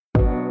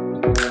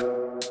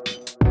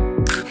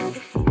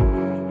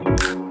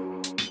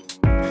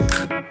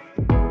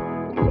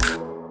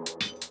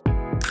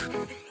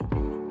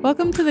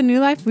Welcome to the New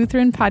Life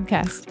Lutheran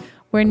podcast,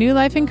 where new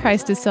life in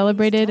Christ is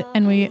celebrated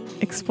and we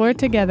explore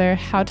together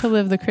how to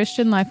live the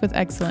Christian life with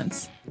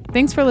excellence.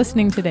 Thanks for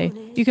listening today.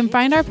 You can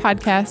find our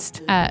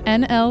podcast at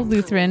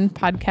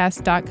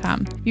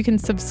nllutheranpodcast.com. You can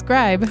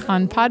subscribe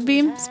on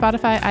Podbeam,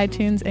 Spotify,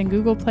 iTunes, and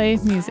Google Play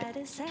Music.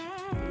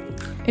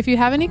 If you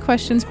have any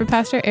questions for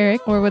Pastor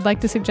Eric or would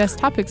like to suggest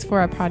topics for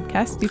our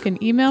podcast, you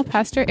can email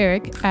Pastor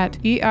Eric at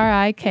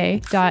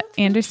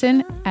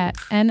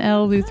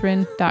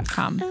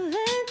erik.anderson@nllutheran.com.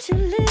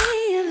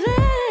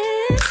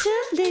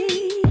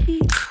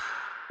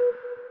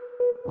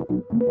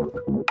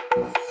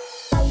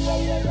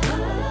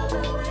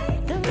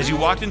 As you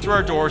walked in through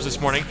our doors this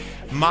morning,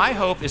 my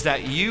hope is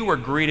that you were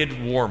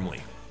greeted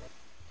warmly.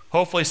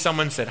 Hopefully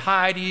someone said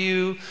hi to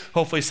you.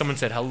 Hopefully someone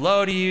said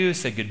hello to you,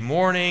 said good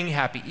morning,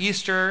 happy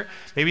Easter.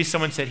 Maybe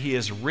someone said he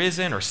is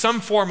risen or some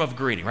form of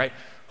greeting, right?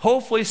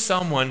 Hopefully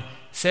someone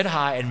said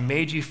hi and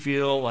made you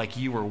feel like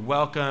you were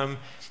welcome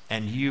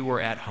and you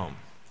were at home.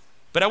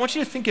 But I want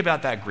you to think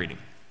about that greeting.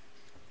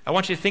 I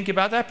want you to think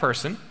about that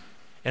person,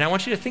 and I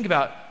want you to think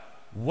about,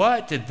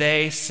 what did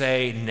they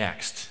say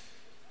next?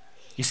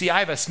 You see, I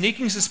have a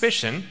sneaking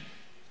suspicion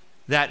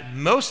that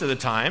most of the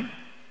time,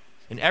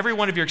 in every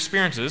one of your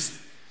experiences,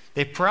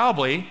 they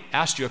probably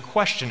asked you a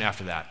question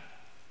after that.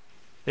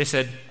 They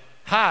said,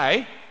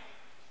 hi,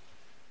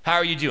 how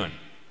are you doing?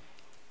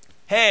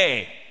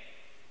 Hey,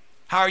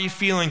 how are you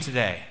feeling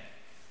today?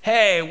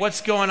 Hey,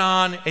 what's going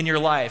on in your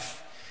life?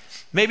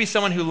 Maybe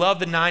someone who loved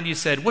the 90s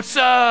said, what's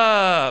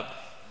up?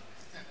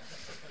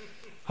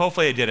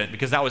 Hopefully they didn't,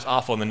 because that was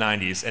awful in the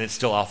 90s and it's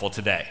still awful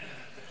today.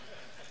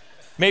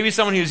 Maybe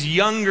someone who's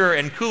younger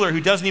and cooler who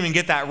doesn't even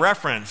get that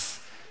reference,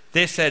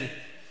 they said,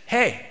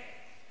 hey,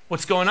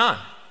 what's going on?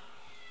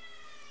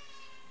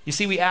 You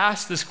see, we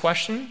ask this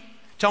question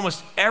to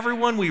almost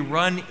everyone we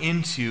run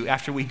into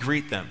after we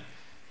greet them.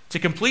 To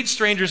complete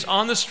strangers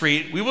on the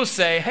street, we will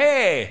say,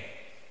 hey,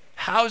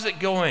 how's it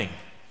going?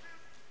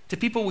 To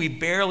people we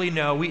barely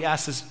know, we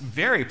ask this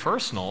very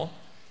personal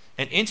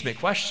and intimate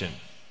question.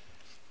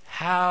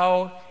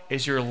 How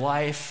is your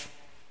life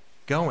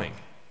going?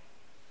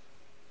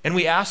 And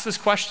we ask this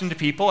question to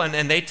people,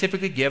 and they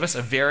typically give us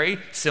a very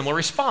similar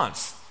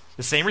response.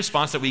 The same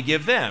response that we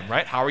give them,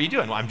 right? How are you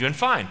doing? Well, I'm doing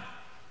fine.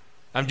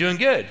 I'm doing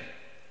good.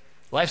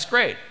 Life's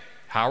great.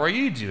 How are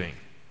you doing?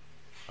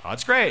 Oh,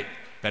 it's great.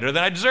 Better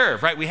than I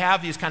deserve, right? We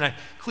have these kind of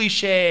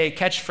cliche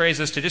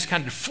catchphrases to just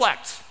kind of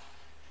deflect,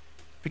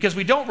 because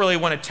we don't really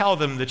want to tell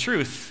them the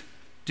truth,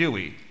 do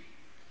we?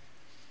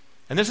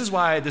 And this is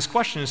why this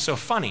question is so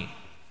funny.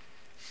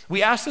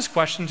 We ask this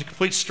question to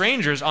complete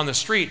strangers on the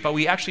street, but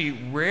we actually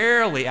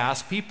rarely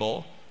ask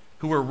people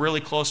who we're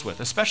really close with,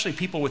 especially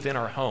people within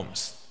our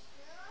homes.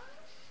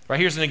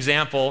 Right, here's an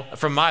example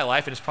from my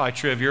life, and it's probably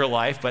true of your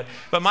life, but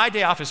my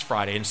day off is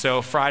Friday, and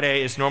so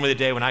Friday is normally the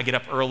day when I get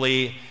up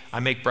early, I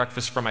make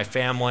breakfast for my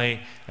family,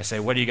 I say,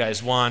 what do you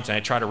guys want? And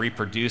I try to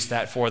reproduce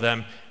that for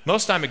them.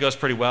 Most of the time it goes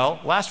pretty well.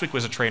 Last week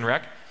was a train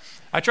wreck.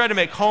 I tried to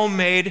make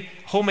homemade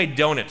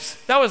donuts.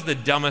 That was the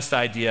dumbest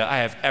idea I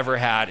have ever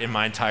had in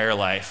my entire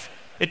life.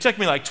 It took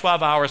me like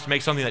 12 hours to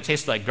make something that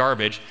tasted like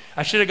garbage.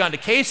 I should have gone to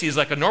Casey's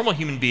like a normal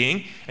human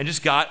being and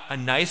just got a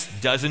nice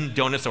dozen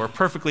donuts that were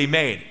perfectly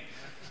made.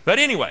 But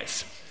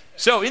anyways,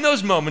 so in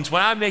those moments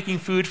when I'm making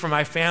food for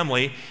my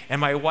family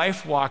and my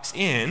wife walks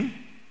in,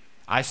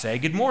 I say,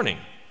 good morning.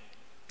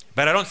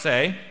 But I don't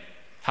say,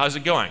 how's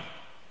it going?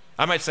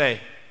 I might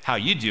say, how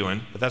you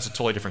doing? But that's a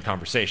totally different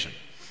conversation.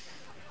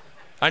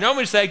 I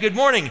normally say, good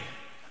morning.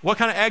 What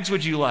kind of eggs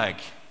would you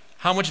like?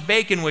 How much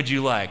bacon would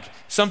you like?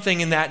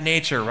 Something in that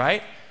nature,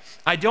 right?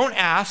 I don't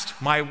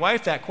ask my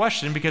wife that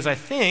question because I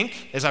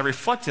think, as I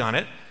reflect on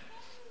it,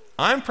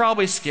 I'm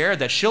probably scared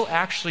that she'll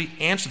actually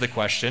answer the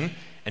question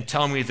and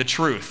tell me the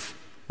truth,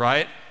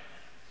 right?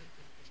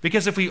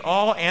 Because if we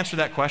all answer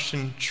that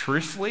question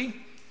truthfully,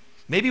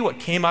 maybe what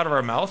came out of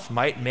our mouth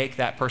might make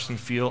that person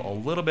feel a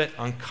little bit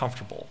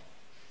uncomfortable,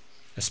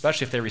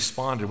 especially if they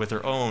responded with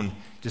their own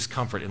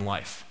discomfort in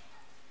life.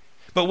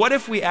 But what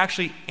if we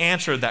actually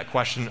answered that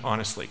question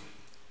honestly?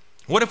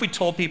 What if we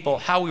told people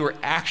how we were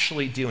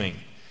actually doing?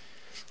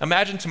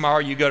 Imagine tomorrow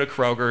you go to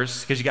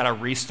Kroger's because you got to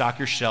restock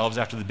your shelves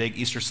after the big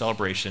Easter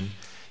celebration.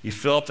 You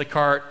fill up the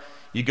cart,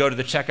 you go to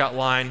the checkout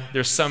line,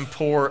 there's some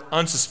poor,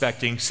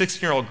 unsuspecting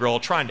 16-year-old girl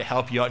trying to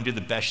help you out and do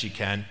the best she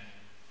can.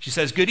 She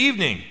says, good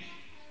evening.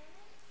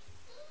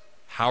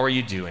 How are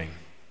you doing?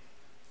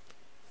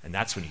 And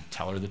that's when you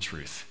tell her the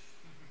truth,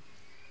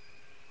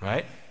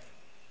 right?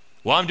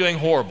 Well, I'm doing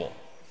horrible,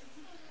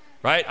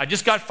 right? I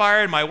just got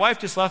fired, my wife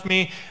just left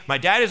me, my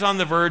dad is on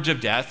the verge of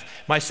death,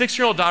 my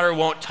 6-year-old daughter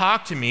won't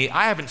talk to me,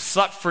 I haven't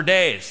slept for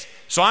days,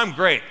 so I'm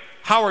great.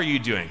 How are you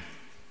doing?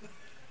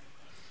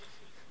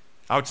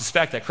 I would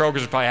suspect that Kroger's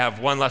would probably have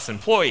one less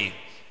employee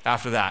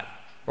after that,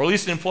 or at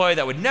least an employee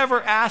that would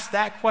never ask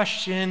that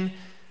question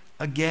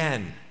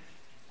again.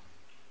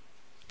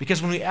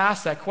 Because when we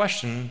ask that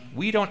question,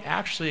 we don't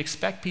actually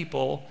expect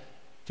people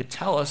to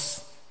tell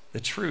us the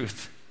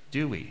truth,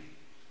 do we?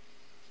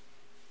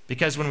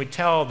 Because when we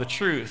tell the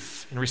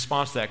truth in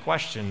response to that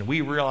question,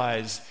 we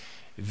realize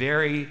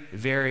very,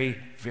 very,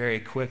 very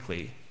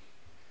quickly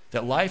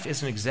that life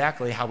isn't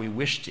exactly how we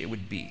wished it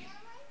would be.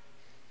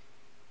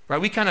 Right?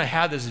 We kind of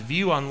have this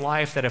view on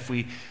life that if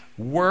we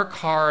work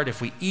hard,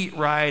 if we eat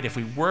right, if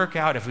we work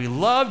out, if we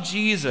love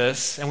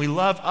Jesus and we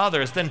love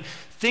others, then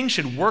things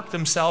should work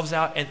themselves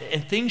out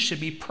and things should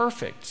be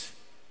perfect.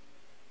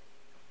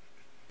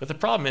 But the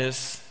problem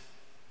is,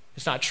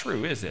 it's not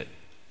true, is it?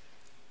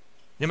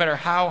 No matter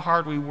how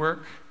hard we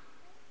work,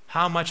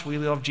 how much we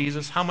love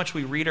Jesus, how much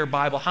we read our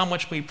Bible, how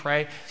much we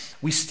pray,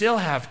 we still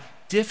have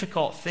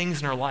difficult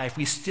things in our life.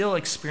 We still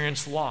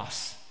experience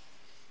loss.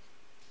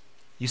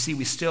 You see,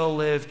 we still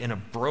live in a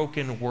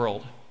broken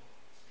world.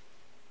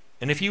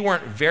 And if you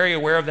weren't very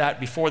aware of that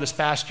before this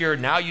past year,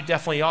 now you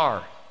definitely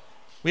are.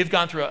 We've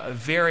gone through a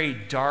very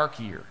dark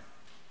year,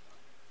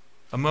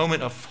 a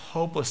moment of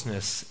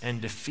hopelessness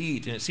and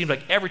defeat. And it seemed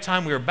like every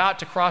time we were about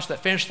to cross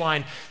that finish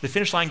line, the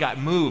finish line got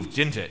moved,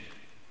 didn't it?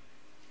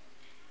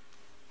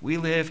 We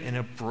live in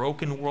a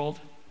broken world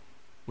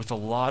with a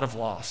lot of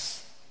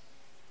loss.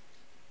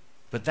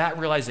 But that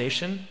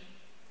realization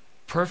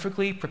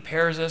perfectly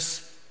prepares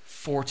us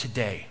for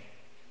today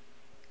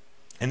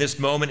and this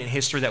moment in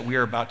history that we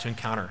are about to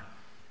encounter.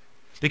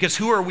 Because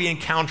who are we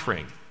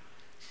encountering?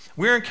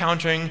 We're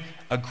encountering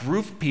a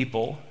group of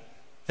people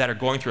that are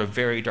going through a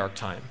very dark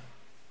time.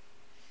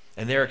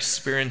 And they're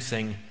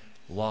experiencing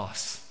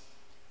loss.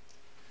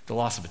 The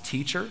loss of a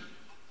teacher,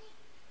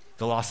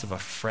 the loss of a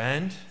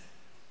friend,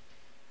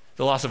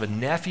 the loss of a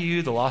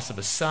nephew, the loss of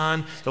a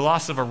son, the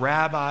loss of a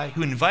rabbi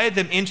who invited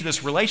them into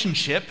this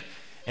relationship,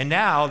 and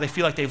now they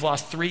feel like they've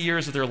lost 3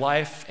 years of their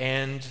life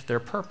and their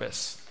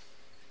purpose.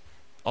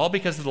 All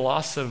because of the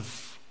loss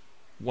of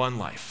one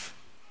life,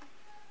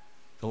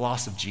 the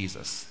loss of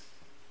Jesus.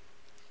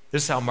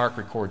 This is how Mark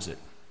records it.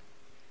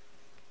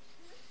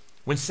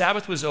 When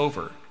Sabbath was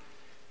over,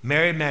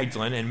 Mary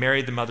Magdalene and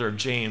Mary, the mother of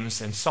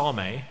James, and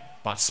Salome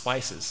bought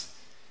spices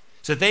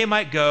so that they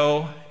might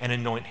go and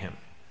anoint him.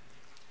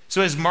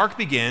 So as Mark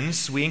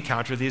begins, we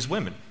encounter these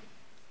women.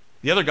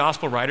 The other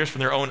gospel writers, from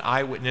their own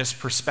eyewitness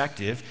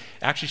perspective,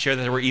 actually share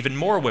that there were even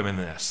more women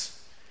than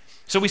this.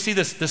 So we see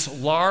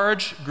this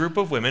large group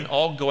of women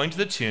all going to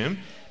the tomb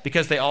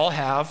because they all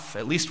have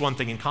at least one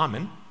thing in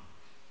common.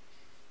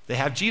 They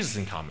have Jesus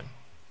in common.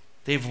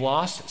 They've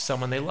lost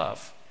someone they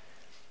love.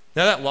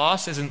 Now that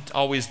loss isn't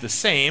always the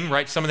same,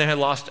 right? Some of them had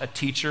lost a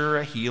teacher,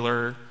 a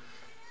healer,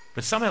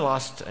 but some had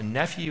lost a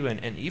nephew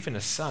and even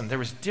a son. There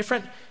was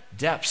different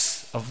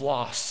depths of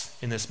loss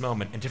in this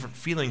moment and different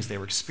feelings they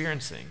were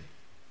experiencing.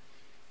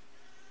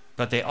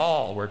 But they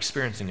all were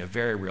experiencing a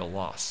very real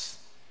loss.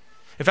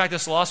 In fact,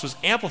 this loss was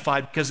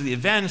amplified because of the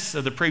events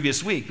of the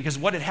previous week, because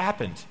what had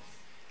happened?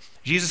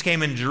 Jesus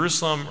came into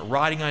Jerusalem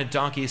riding on a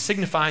donkey,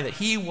 signifying that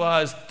he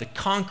was the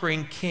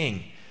conquering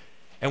king.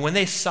 And when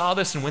they saw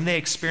this and when they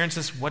experienced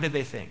this, what did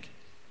they think?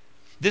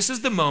 This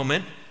is the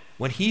moment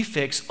when he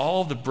fixed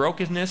all the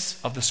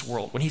brokenness of this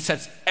world, when he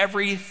sets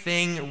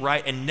everything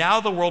right, and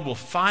now the world will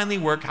finally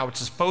work how it's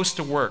supposed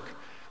to work,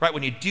 right?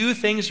 When you do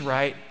things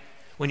right,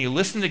 when you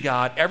listen to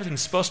God,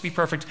 everything's supposed to be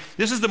perfect.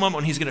 This is the moment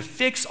when he's going to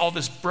fix all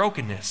this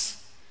brokenness.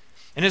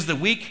 And as the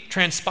week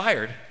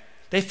transpired,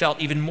 they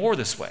felt even more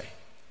this way.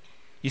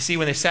 You see,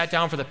 when they sat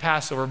down for the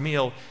Passover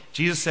meal,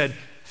 Jesus said,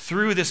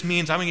 through this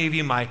means I'm going to give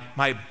you my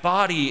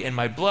body and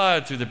my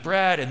blood through the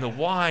bread and the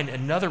wine,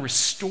 another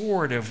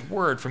restorative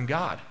word from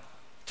God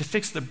to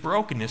fix the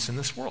brokenness in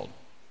this world.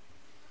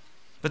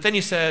 But then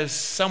he says,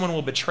 someone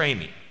will betray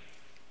me.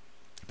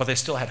 But they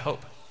still had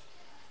hope.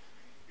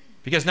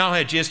 Because not only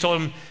had Jesus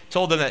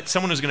told them that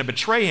someone was going to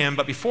betray him,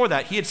 but before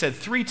that, he had said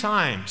 3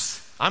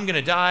 times, I'm going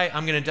to die,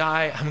 I'm going to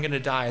die, I'm going to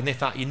die. And they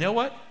thought, you know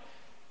what?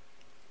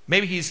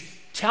 Maybe he's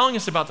telling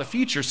us about the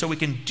future so we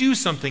can do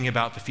something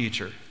about the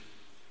future.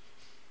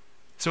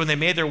 So when they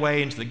made their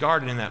way into the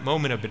garden in that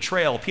moment of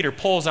betrayal, Peter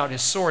pulls out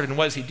his sword, and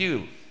what does he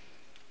do?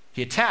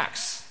 He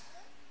attacks.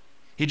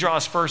 He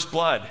draws first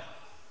blood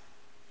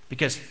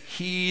because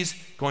he's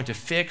going to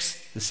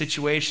fix the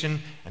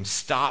situation and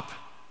stop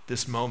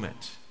this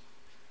moment.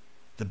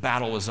 The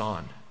battle was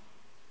on.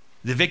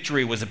 The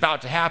victory was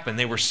about to happen.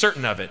 They were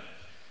certain of it.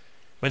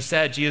 But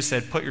instead, Jesus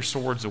said, put your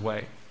swords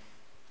away.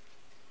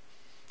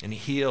 And he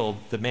healed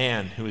the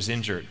man who was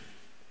injured.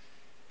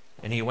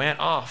 And he went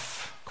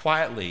off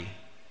quietly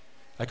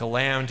like a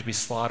lamb to be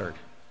slaughtered.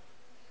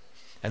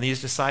 And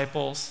these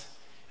disciples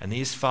and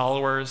these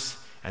followers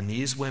and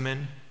these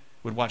women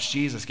would watch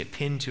Jesus get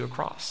pinned to a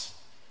cross.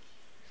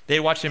 They'd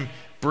watch him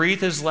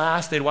breathe his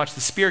last. They'd watch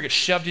the spear get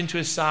shoved into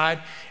his side,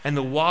 and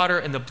the water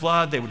and the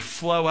blood, they would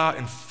flow out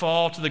and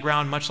fall to the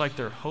ground, much like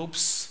their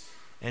hopes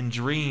and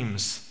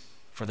dreams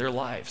for their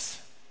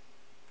lives.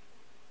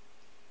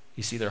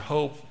 You see, their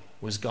hope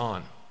was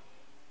gone.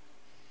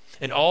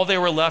 And all they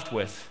were left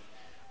with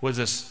was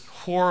this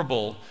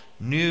horrible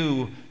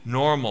new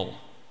normal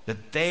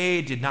that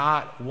they did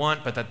not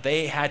want, but that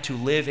they had to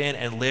live in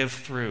and live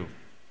through.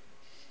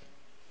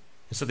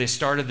 And so they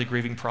started the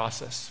grieving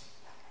process.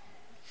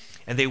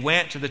 And they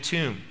went to the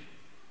tomb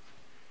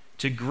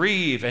to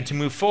grieve and to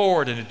move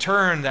forward and to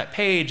turn that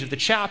page of the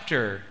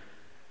chapter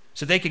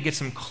so they could get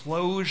some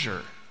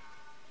closure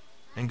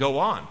and go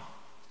on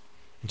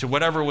into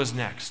whatever was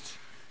next.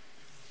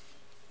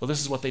 Well,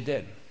 this is what they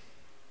did.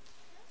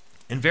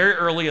 And very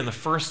early on the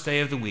first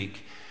day of the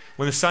week,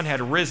 when the sun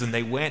had risen,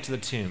 they went to the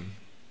tomb.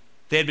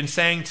 They had been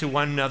saying to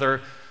one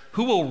another,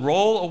 "Who will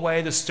roll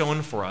away the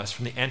stone for us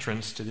from the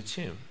entrance to the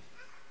tomb?"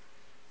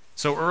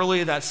 So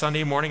early that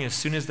Sunday morning, as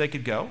soon as they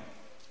could go,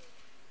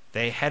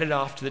 they headed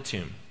off to the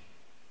tomb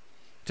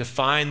to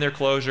find their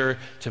closure,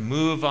 to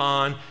move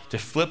on, to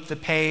flip the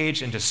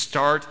page, and to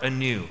start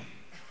anew.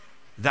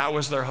 That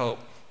was their hope,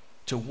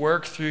 to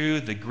work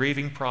through the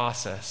grieving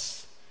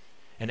process.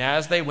 And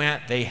as they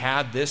went, they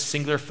had this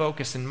singular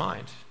focus in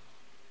mind.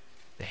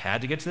 They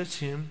had to get to the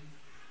tomb,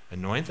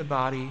 anoint the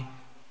body,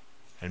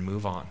 and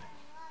move on.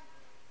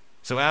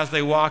 So as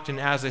they walked and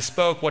as they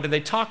spoke, what did they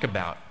talk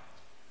about?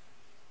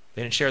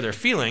 They didn't share their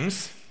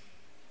feelings.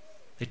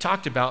 They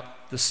talked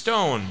about the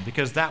stone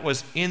because that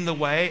was in the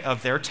way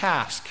of their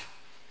task.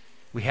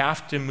 We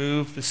have to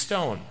move the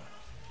stone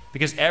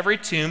because every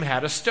tomb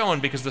had a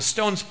stone because the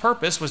stone's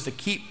purpose was to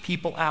keep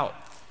people out.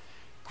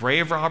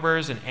 Grave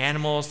robbers and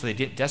animals, so they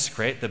didn't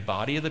desecrate the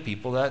body of the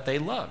people that they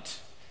loved.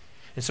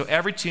 And so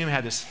every tomb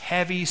had this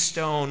heavy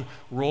stone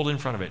rolled in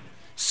front of it.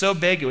 So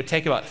big it would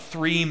take about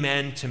 3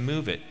 men to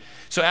move it.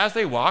 So as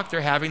they walk,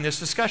 they're having this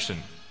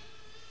discussion.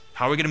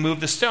 How are we going to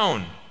move the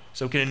stone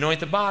so we can anoint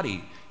the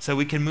body, so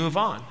we can move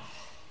on?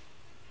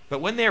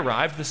 But when they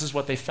arrived, this is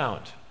what they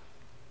found.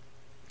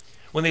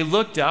 When they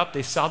looked up,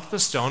 they saw that the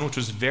stone, which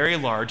was very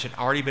large, had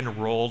already been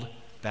rolled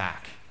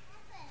back.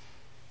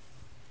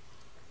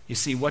 You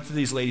see, what did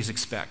these ladies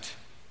expect?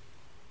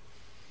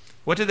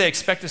 What did they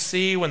expect to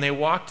see when they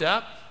walked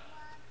up?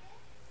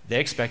 They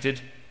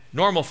expected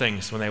normal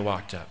things when they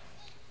walked up.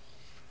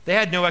 They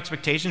had no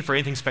expectation for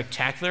anything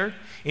spectacular,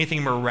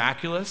 anything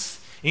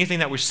miraculous, anything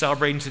that we're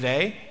celebrating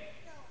today.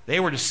 They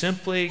were just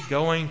simply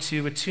going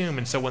to a tomb.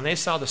 And so when they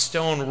saw the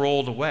stone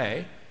rolled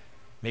away,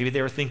 maybe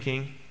they were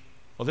thinking,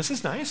 well, this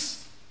is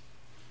nice.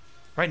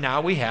 Right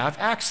now we have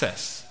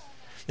access.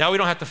 Now we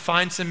don't have to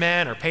find some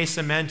men or pay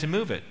some men to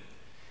move it.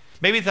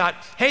 Maybe they thought,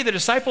 hey, the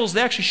disciples,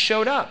 they actually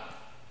showed up.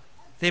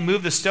 They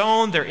moved the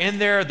stone, they're in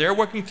there, they're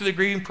working through the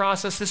grieving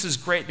process. This is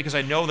great because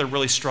I know they're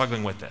really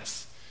struggling with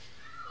this.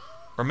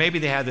 Or maybe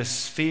they had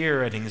this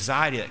fear and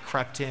anxiety that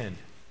crept in.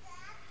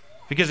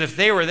 Because if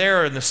they were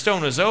there and the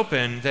stone was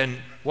open, then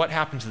what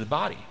happened to the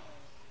body?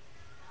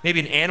 Maybe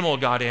an animal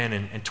got in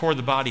and tore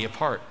the body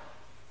apart.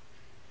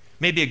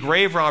 Maybe a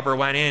grave robber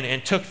went in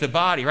and took the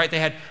body, right? They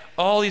had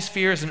all these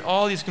fears and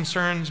all these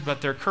concerns,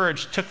 but their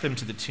courage took them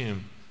to the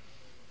tomb.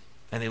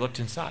 And they looked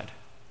inside.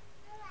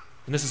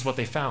 And this is what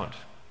they found.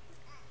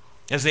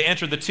 As they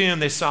entered the tomb,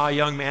 they saw a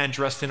young man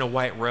dressed in a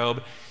white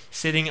robe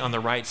sitting on the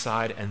right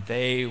side, and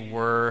they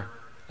were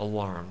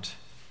alarmed.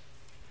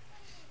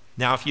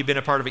 Now, if you've been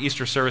a part of an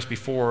Easter service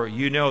before,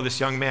 you know this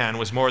young man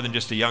was more than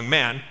just a young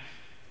man.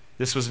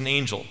 This was an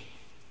angel.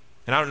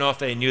 And I don't know if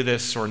they knew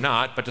this or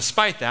not, but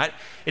despite that,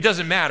 it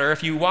doesn't matter.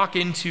 If you walk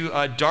into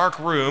a dark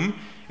room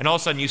and all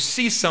of a sudden you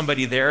see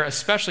somebody there,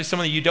 especially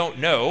someone that you don't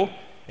know,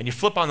 and you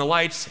flip on the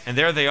lights and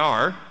there they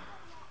are,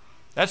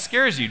 that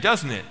scares you,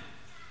 doesn't it?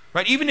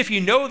 Right? Even if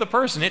you know the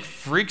person, it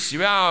freaks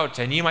you out,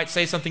 and you might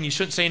say something you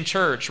shouldn't say in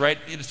church, right?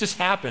 It just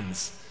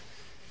happens.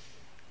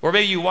 Or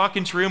maybe you walk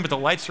into a room, but the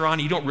lights are on,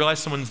 and you don't realize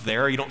someone's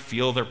there, you don't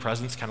feel their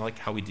presence, kind of like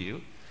how we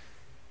do.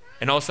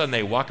 And all of a sudden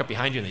they walk up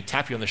behind you and they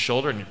tap you on the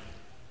shoulder and you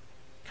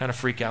kind of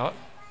freak out.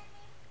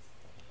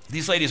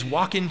 These ladies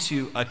walk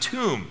into a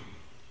tomb,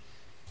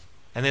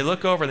 and they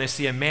look over and they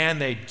see a man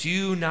they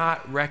do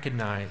not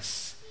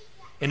recognize.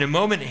 In a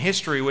moment in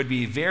history, it would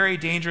be very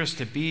dangerous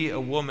to be a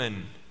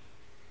woman.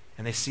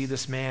 And they see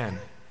this man,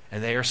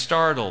 and they are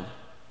startled.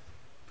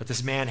 But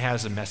this man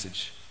has a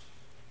message.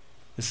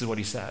 This is what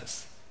he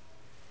says.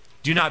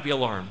 Do not be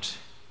alarmed.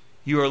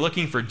 You are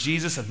looking for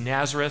Jesus of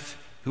Nazareth,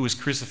 who was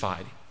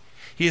crucified.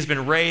 He has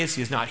been raised.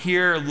 He is not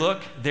here.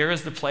 Look, there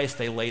is the place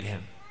they laid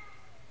him.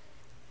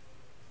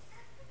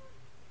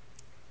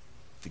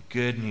 The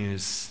good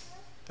news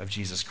of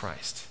Jesus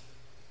Christ.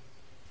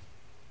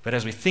 But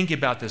as we think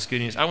about this good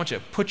news, I want you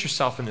to put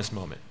yourself in this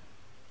moment.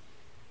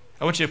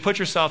 I want you to put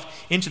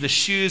yourself into the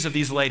shoes of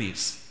these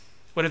ladies.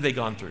 What have they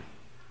gone through?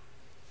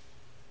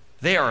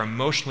 They are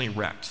emotionally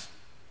wrecked.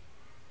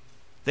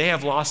 They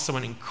have lost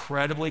someone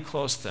incredibly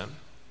close to them.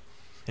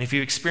 And if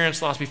you've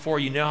experienced loss before,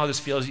 you know how this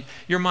feels.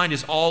 Your mind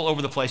is all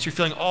over the place. You're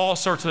feeling all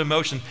sorts of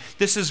emotion.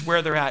 This is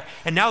where they're at.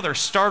 And now they're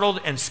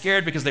startled and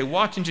scared because they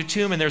walked into a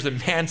tomb and there's a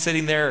man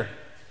sitting there.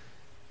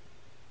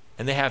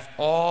 And they have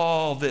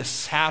all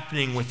this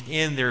happening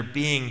within their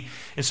being.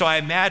 And so I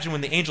imagine when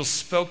the angel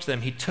spoke to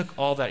them, he took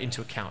all that into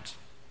account.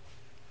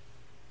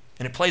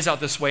 And it plays out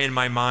this way in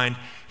my mind.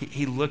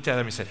 He looked at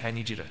them and said, hey, I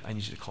need you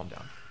to calm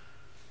down.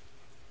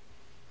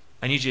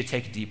 I need you to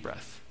take a deep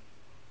breath.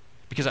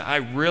 Because I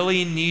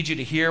really need you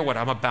to hear what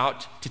I'm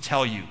about to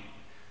tell you.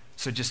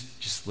 So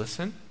just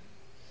listen.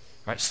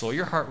 All right, slow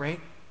your heart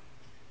rate.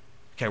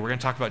 Okay, we're going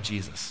to talk about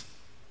Jesus.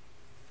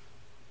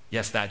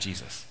 Yes, that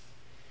Jesus.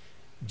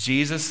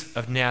 Jesus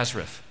of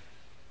Nazareth,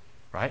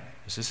 right?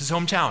 This is his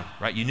hometown,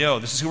 right? You know,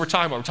 this is who we're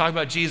talking about. We're talking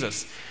about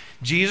Jesus.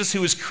 Jesus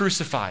who was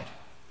crucified.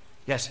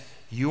 Yes,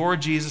 your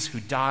Jesus who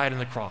died on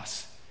the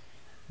cross.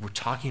 We're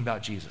talking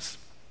about Jesus.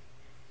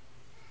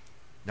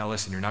 Now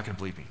listen, you're not going to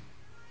believe me.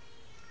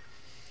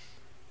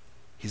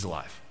 He's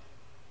alive.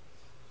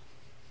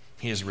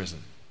 He is risen.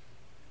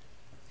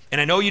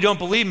 And I know you don't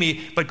believe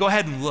me, but go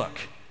ahead and look.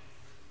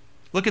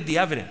 Look at the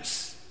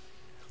evidence.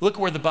 Look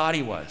where the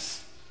body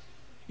was.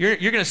 You're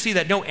going to see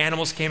that no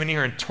animals came in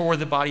here and tore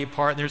the body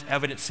apart, and there's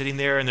evidence sitting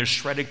there, and there's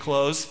shredded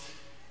clothes.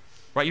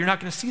 Right? You're not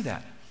going to see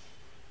that.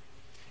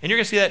 And you're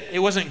going to see that it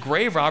wasn't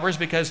grave robbers,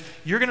 because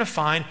you're going to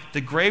find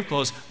the grave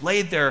clothes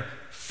laid there,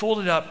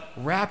 folded up,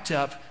 wrapped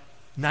up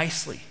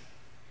nicely.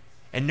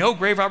 And no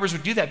grave robbers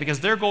would do that, because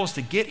their goal is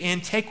to get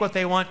in, take what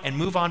they want, and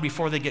move on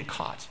before they get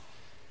caught.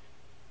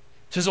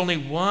 So there's only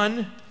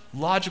one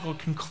logical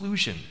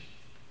conclusion.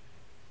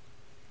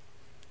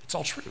 It's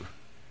all true.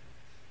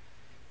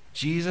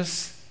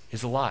 Jesus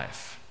is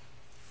alive.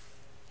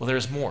 Well,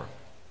 there's more.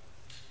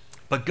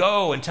 But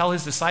go and tell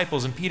his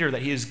disciples and Peter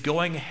that he is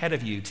going ahead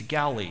of you to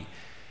Galilee.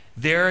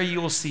 There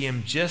you will see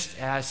him just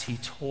as he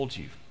told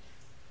you.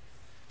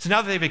 So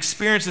now that they've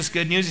experienced this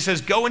good news, he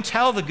says, go and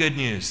tell the good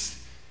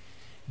news.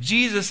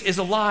 Jesus is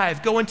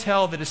alive. Go and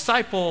tell the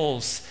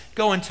disciples.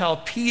 Go and tell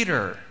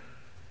Peter.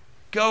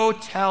 Go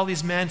tell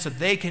these men so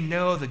they can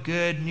know the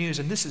good news.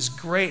 And this is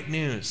great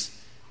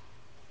news.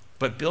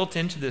 But built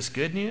into this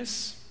good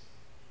news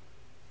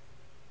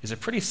is a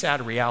pretty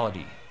sad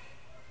reality.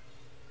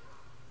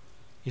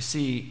 You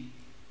see,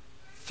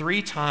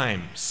 three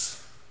times,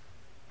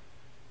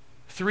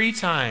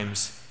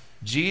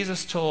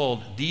 Jesus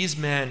told these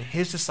men,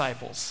 his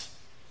disciples,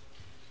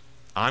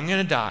 I'm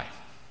going to die.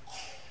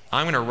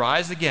 I'm going to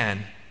rise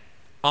again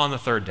on the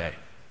third day.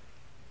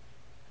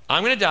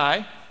 I'm going to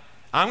die.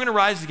 I'm going to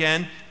rise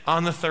again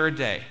on the third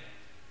day.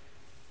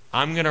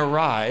 I'm going to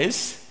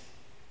rise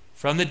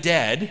from the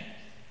dead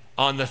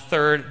on the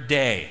third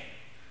day.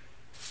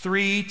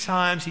 3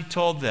 times he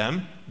told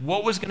them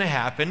what was going to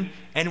happen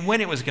and when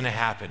it was going to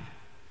happen.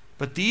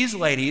 But these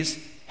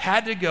ladies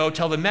had to go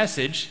tell the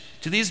message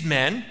to these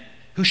men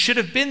who should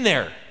have been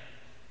there.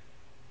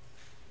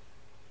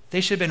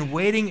 They should have been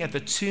waiting at the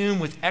tomb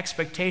with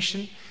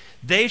expectation.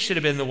 They should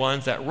have been the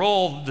ones that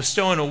rolled the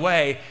stone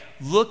away,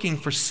 looking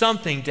for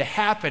something to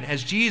happen,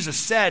 as Jesus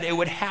said it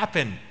would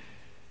happen.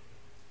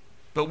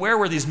 But where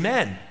were these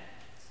men?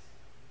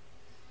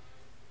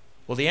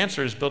 Well, the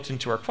answer is built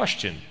into our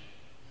question.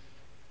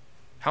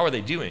 How are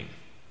they doing?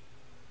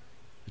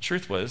 The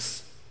truth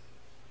was,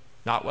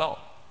 not well.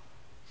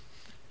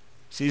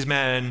 See, these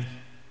men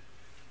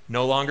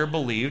no longer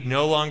believed,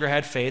 no longer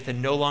had faith,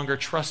 and no longer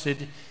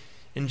trusted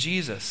in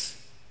Jesus.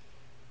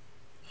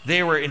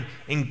 They were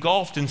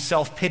engulfed in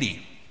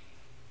self-pity.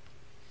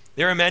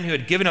 They were men who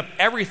had given up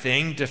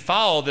everything to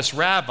follow this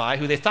rabbi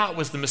who they thought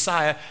was the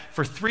Messiah.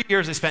 For 3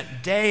 years, they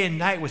spent day and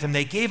night with him.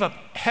 They gave up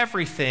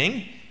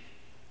everything,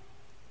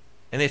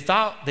 and they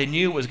thought they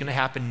knew what was going to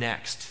happen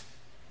next.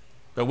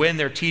 But when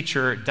their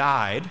teacher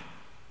died,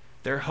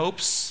 their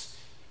hopes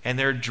and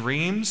their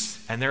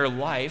dreams and their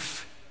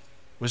life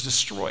was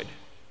destroyed.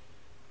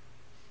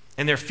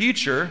 And their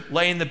future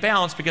lay in the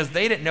balance because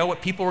they didn't know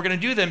what people were going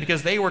to do to them,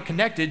 because they were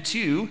connected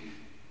to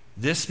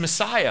this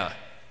Messiah,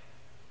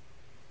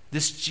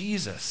 this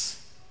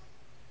Jesus.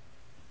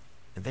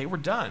 And they were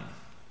done.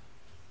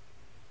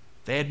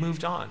 They had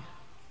moved on.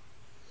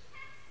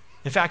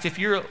 In fact, if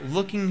you're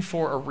looking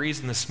for a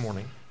reason this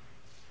morning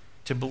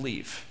to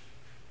believe,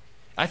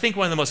 I think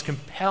one of the most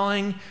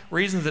compelling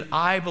reasons that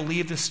I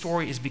believe this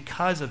story is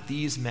because of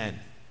these men.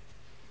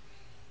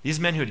 These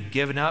men who had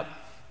given up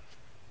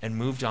and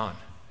moved on.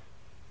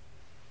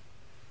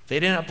 They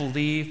did not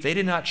believe, they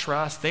did not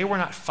trust, they were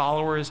not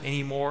followers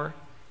anymore.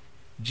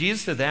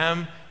 Jesus to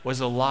them was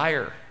a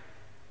liar,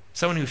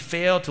 someone who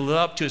failed to live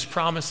up to his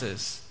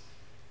promises.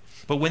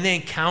 But when they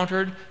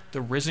encountered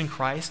the risen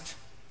Christ,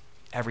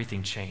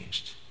 everything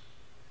changed.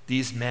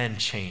 These men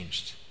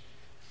changed.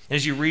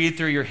 As you read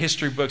through your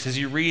history books, as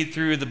you read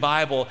through the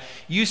Bible,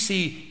 you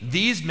see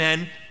these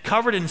men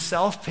covered in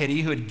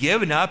self-pity who had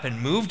given up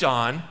and moved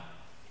on,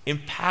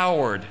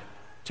 empowered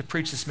to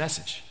preach this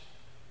message.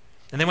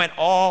 And they went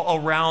all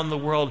around the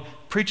world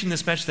preaching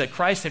this message that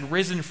Christ had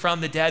risen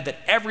from the dead, that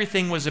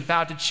everything was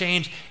about to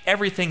change,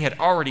 everything had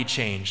already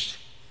changed.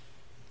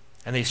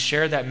 And they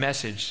shared that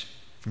message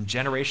from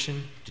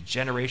generation to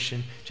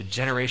generation to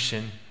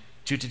generation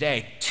to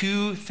today.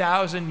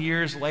 2,000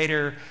 years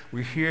later,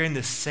 we're hearing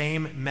the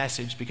same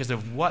message because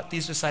of what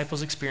these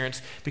disciples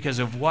experienced, because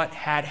of what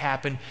had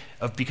happened,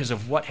 because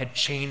of what had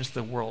changed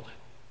the world.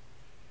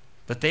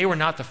 But they were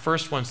not the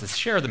first ones to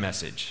share the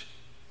message.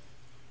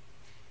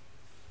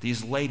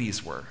 These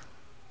ladies were.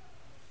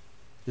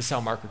 This is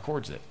how Mark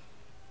records it.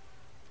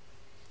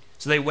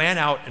 So they went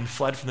out and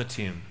fled from the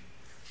tomb,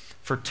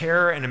 for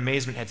terror and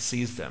amazement had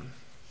seized them.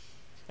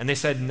 And they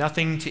said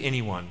nothing to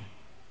anyone,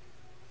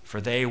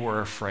 for they were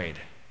afraid.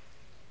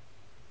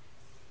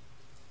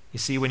 You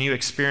see, when you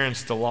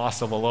experience the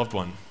loss of a loved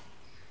one,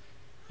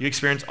 you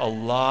experience a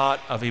lot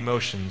of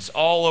emotions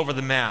all over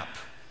the map.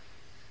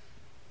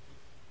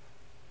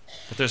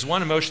 But there's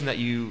one emotion that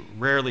you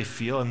rarely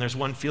feel, and there's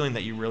one feeling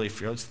that you really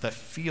feel. It's that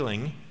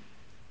feeling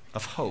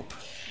of hope.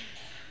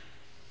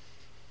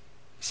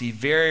 See,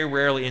 very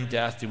rarely in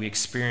death do we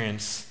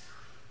experience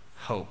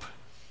hope.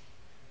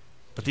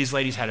 But these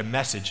ladies had a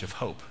message of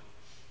hope.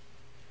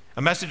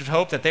 A message of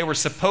hope that they were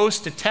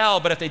supposed to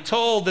tell, but if they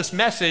told this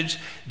message,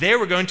 they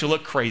were going to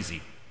look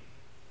crazy.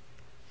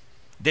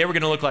 They were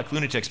going to look like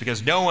lunatics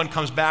because no one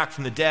comes back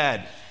from the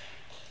dead.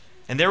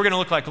 And they were going to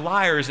look like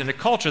liars in a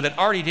culture that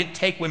already didn't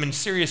take women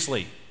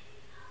seriously.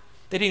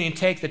 They didn't even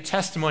take the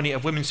testimony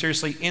of women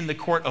seriously in the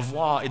court of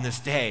law in this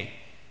day.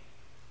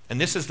 And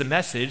this is the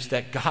message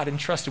that God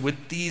entrusted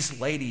with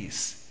these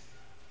ladies,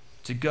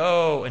 to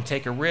go and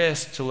take a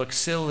risk, to look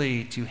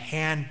silly, to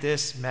hand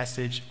this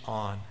message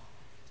on.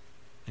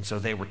 And so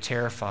they were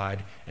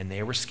terrified, and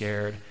they were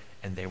scared,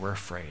 and they were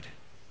afraid.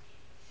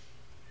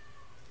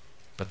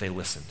 But they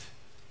listened.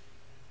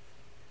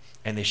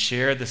 And they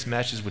shared this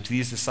message with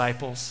these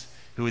disciples,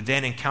 who would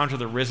then encounter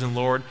the risen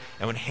Lord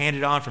and would hand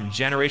it on from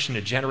generation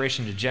to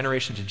generation to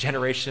generation to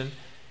generation.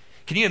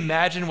 Can you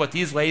imagine what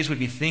these ladies would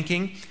be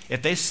thinking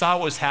if they saw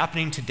what was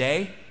happening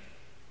today?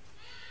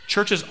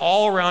 Churches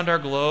all around our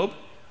globe,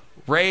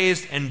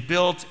 raised and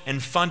built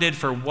and funded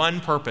for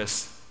one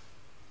purpose: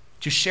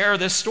 to share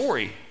this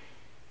story,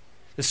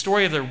 the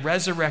story of the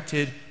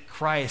resurrected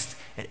Christ.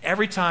 And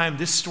every time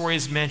this story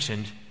is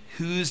mentioned,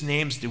 whose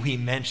names do we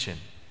mention?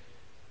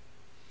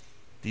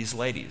 These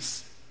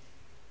ladies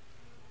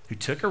who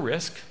took a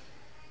risk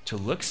to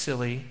look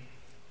silly,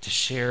 to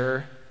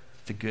share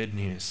the good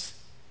news.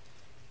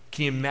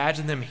 Can you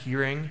imagine them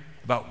hearing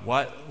about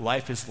what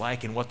life is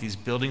like and what these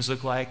buildings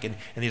look like and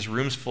these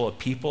rooms full of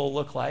people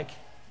look like? Can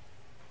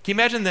you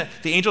imagine the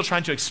angel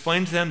trying to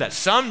explain to them that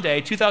someday,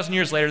 2,000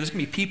 years later, there's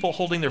going to be people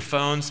holding their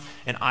phones,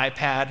 an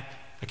iPad,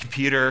 a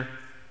computer,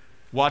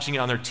 watching it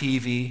on their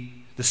TV,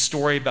 the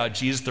story about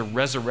Jesus, the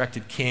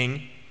resurrected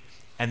King,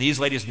 and these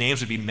ladies' names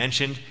would be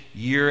mentioned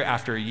year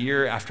after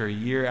year after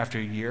year after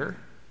year?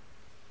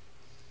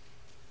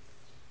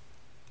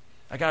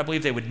 I gotta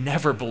believe they would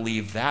never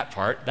believe that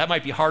part. That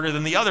might be harder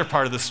than the other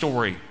part of the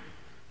story.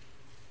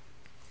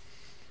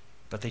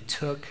 But they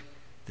took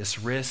this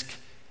risk,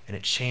 and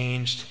it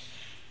changed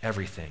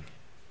everything.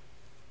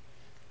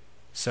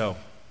 So,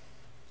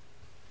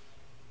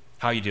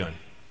 how are you doing?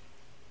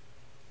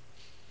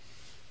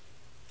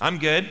 I'm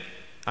good.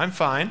 I'm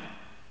fine.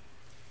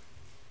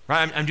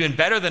 Right? I'm doing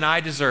better than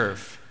I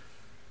deserve.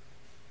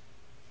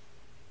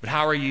 But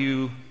how are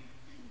you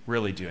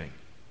really doing?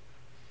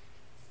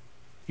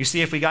 You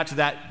see, if we got to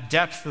that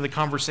depth of the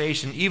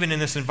conversation, even in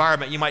this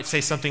environment, you might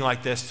say something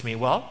like this to me: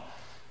 well,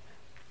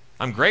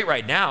 I'm great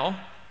right now,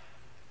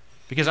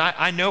 because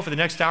I know for the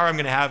next hour I'm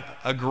going to have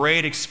a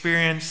great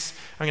experience.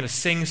 I'm going to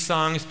sing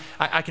songs.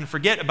 I can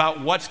forget about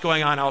what's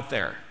going on out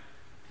there.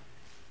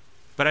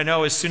 But I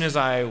know as soon as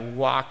I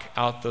walk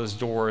out those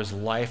doors,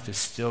 life is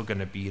still going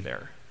to be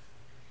there.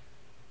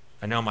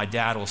 I know my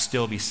dad will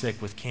still be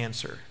sick with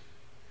cancer.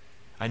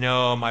 I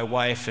know my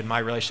wife and my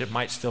relationship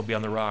might still be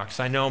on the rocks.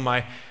 I know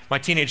my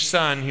teenage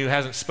son, who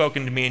hasn't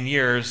spoken to me in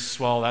years,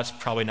 well, that's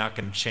probably not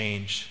going to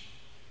change.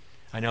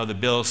 I know the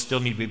bills still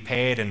need to be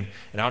paid, and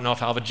I don't know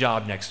if I'll have a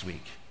job next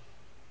week.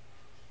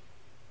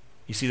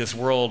 You see, this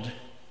world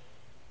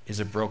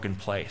is a broken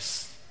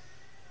place.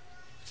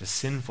 It's a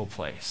sinful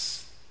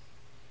place.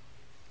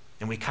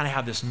 And we kind of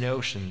have this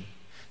notion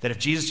that if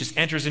Jesus just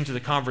enters into the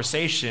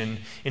conversation,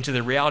 into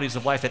the realities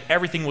of life, that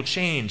everything will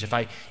change. If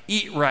I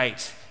eat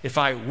right, if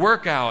I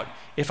work out,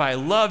 if I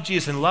love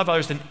Jesus and love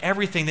others, then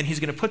he's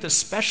going to put this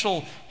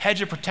special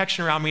hedge of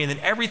protection around me, and then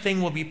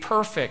everything will be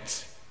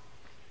perfect.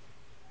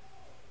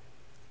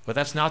 But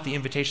that's not the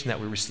invitation that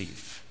we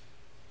receive.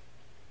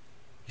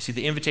 You see,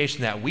 the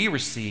invitation that we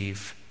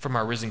receive from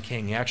our risen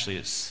King actually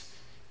is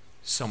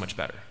so much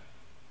better.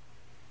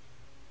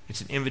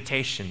 It's an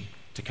invitation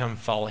to come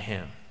follow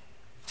him,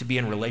 to be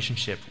in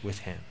relationship with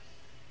him.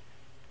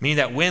 Meaning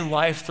that when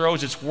life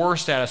throws its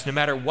worst at us, no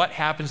matter what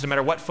happens, no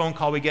matter what phone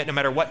call we get, no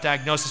matter what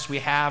diagnosis we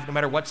have, no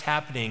matter what's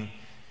happening,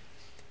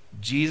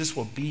 Jesus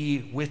will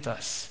be with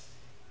us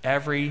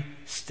every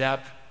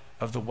step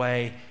of the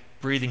way,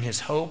 breathing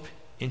his hope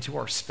into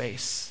our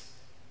space.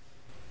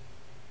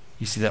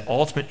 You see, the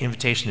ultimate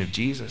invitation of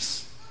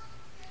Jesus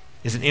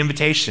is an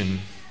invitation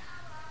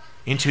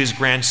into his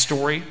grand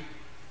story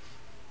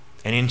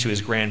and into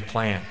his grand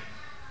plan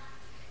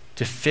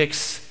to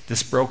fix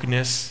this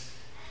brokenness,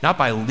 not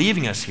by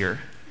leaving us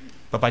here,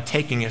 but by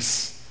taking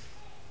us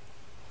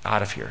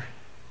out of here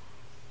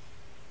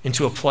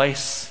into a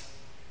place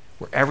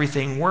where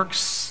everything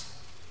works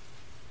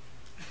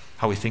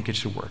how we think it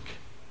should work,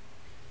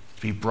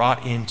 to be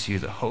brought into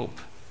the hope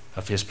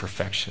of his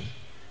perfection,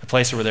 a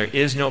place where there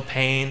is no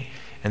pain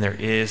and there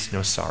is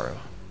no sorrow.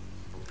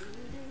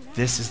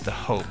 This is the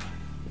hope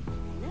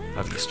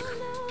of Easter.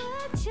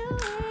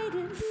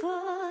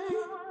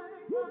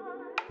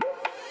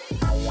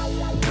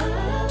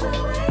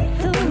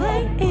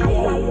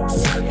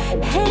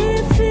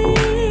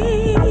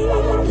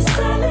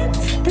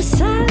 The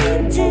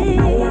silence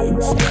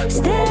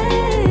is